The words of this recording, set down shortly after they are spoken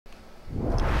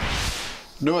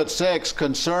New at 6,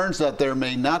 concerns that there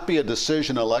may not be a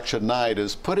decision election night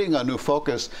is putting a new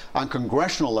focus on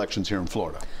congressional elections here in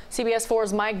Florida. CBS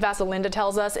 4's Mike Vasilinda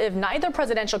tells us if neither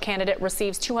presidential candidate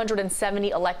receives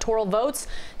 270 electoral votes,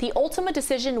 the ultimate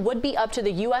decision would be up to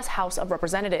the U.S. House of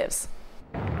Representatives.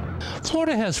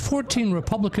 Florida has 14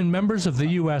 Republican members of the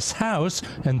U.S. House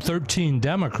and 13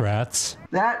 Democrats.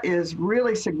 That is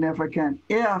really significant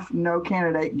if no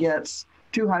candidate gets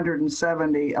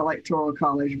 270 electoral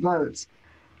college votes.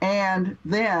 And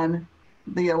then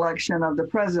the election of the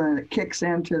president kicks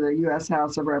into the U.S.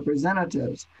 House of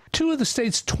Representatives. Two of the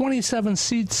state's 27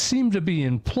 seats seem to be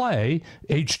in play,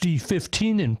 HD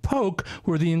 15 in Polk,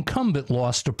 where the incumbent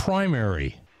lost a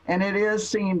primary. And it is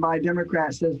seen by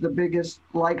Democrats as the biggest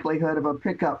likelihood of a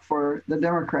pickup for the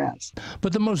Democrats.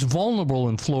 But the most vulnerable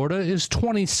in Florida is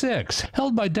 26,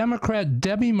 held by Democrat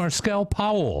Debbie Marskel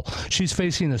Powell. She's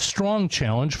facing a strong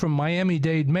challenge from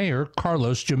Miami-Dade Mayor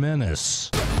Carlos Jimenez.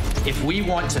 If we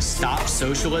want to stop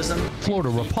socialism, Florida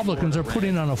Republicans are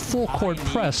putting on a full-court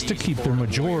press to keep their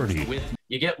majority.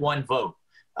 You get one vote.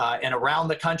 And around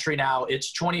the country now,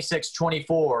 it's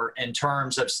 26-24 in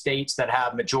terms of states that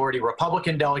have majority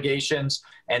Republican delegations,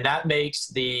 and that makes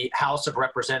the House of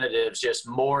Representatives just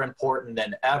more important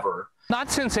than ever.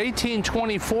 Not since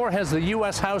 1824 has the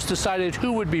U.S. House decided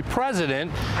who would be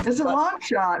president. It's a long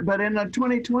shot, but in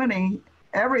 2020,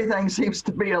 everything seems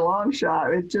to be a long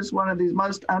shot. It's just one of these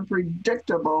most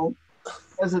unpredictable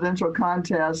presidential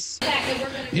contests.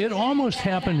 It almost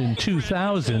happened in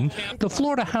 2000. The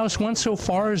Florida House went so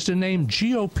far as to name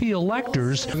GOP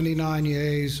electors 79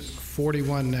 yeas,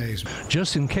 41 nays.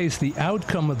 Just in case the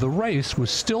outcome of the race was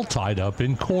still tied up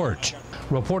in court.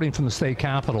 Reporting from the state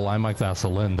capitol, I'm Mike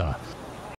Vasilinda.